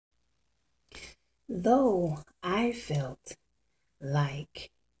Though I felt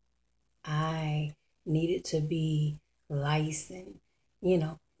like I needed to be licensed,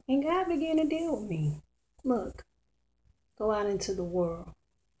 and God began to deal with me. Look, go out into the world.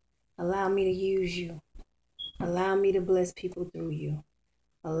 Allow me to use you. Allow me to bless people through you.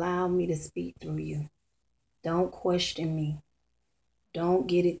 Allow me to speak through you. Don't question me. Don't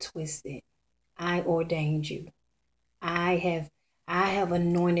get it twisted. I ordained you. I have I have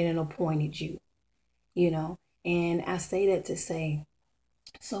anointed and appointed you, you know. And I say that to say,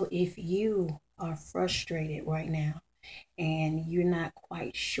 so if you are frustrated right now and you're not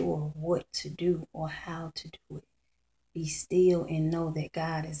quite sure what to do or how to do it, be still and know that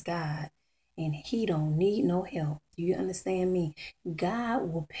God is God and he don't need no help. Do you understand me? God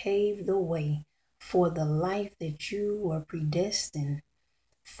will pave the way for the life that you were predestined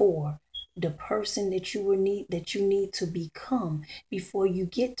for, the person that you need to become before you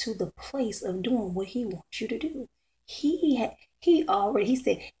get to the place of doing what he wants you to do. He said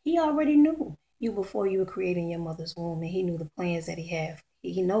he already knew you before you were created in your mother's womb, and he knew the plans that he had.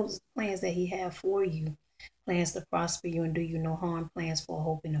 He knows the plans that he had for you, plans to prosper you and do you no harm, plans for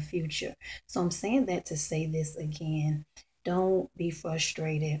hope in the future. So I'm saying that to say this again. Don't be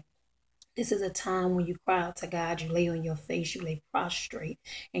frustrated. This is a time when you cry out to God, you lay on your face, you lay prostrate,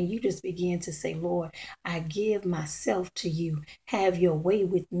 and you just begin to say, Lord, I give myself to you. Have your way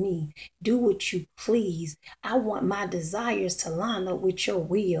with me. Do what you please. I want my desires to line up with your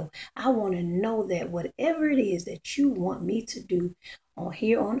will. I want to know that whatever it is that you want me to do on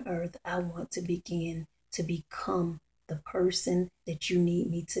here on earth, I want to begin to become the person that you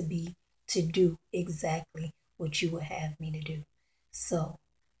need me to be to do exactly what you would have me to do. So,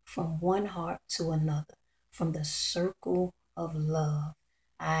 from one heart to another, from the circle of love,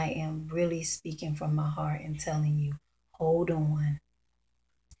 I am really speaking from my heart and telling you, hold on,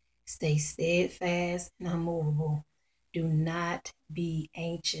 stay steadfast and unmovable. Do not be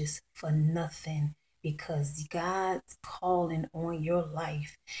anxious for nothing because God's calling on your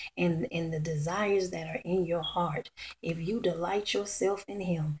life and the desires that are in your heart. If you delight yourself in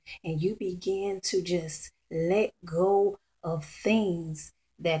him and you begin to just let go of things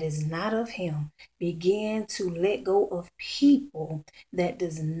that is not of him, begin to let go of people that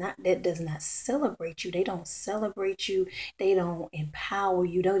does not celebrate you. They don't celebrate you. They don't empower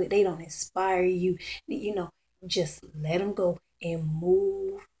you. They don't inspire you. Just let them go and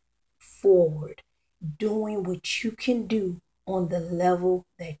move forward, doing what you can do on the level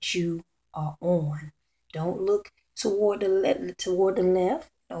that you are on. Don't look toward the left.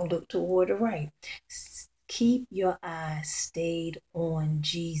 Don't look toward the right. Keep your eyes stayed on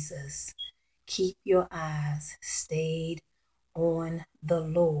Jesus. Keep your eyes stayed on the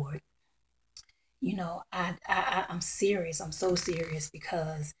Lord. I'm serious. I'm so serious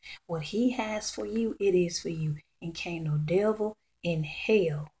because what he has for you, it is for you. And can't no devil in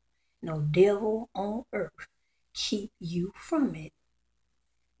hell, no devil on earth keep you from it.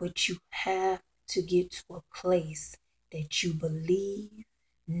 But you have to get to a place that you believe,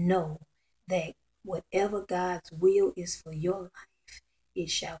 know that whatever God's will is for your life, it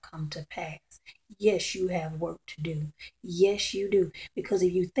shall come to pass. Yes, you have work to do. Yes, you do. Because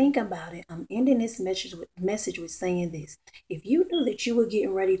if you think about it, I'm ending this message with saying this. If you knew that you were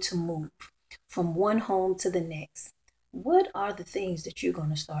getting ready to move from one home to the next, what are the things that you're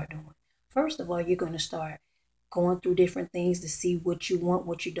going to start doing? First of all, you're going to start going through different things to see what you want,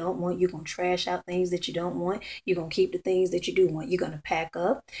 what you don't want. You're going to trash out things that you don't want. You're going to keep the things that you do want. You're going to pack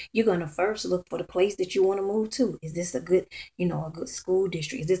up. You're going to first look for the place that you want to move to. Is this a good, a good school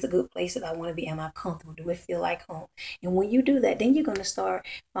district? Is this a good place that I want to be? Am I comfortable? Do it feel like home? And when you do that, then you're going to start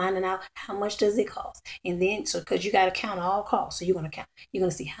finding out how much does it cost. And then, because you got to count all costs. So you're going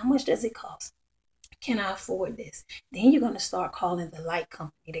to see how much does it cost? Can I afford this? Then you're going to start calling the light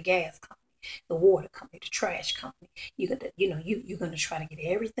company, the gas company, the water company, the trash company. You're going to try to get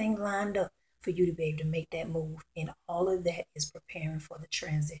everything lined up for you to be able to make that move. And all of that is preparing for the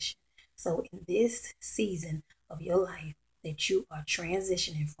transition. So in this season of your life that you are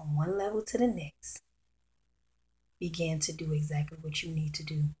transitioning from one level to the next, begin to do exactly what you need to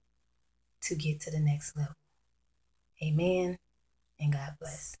do to get to the next level. Amen and God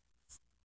bless.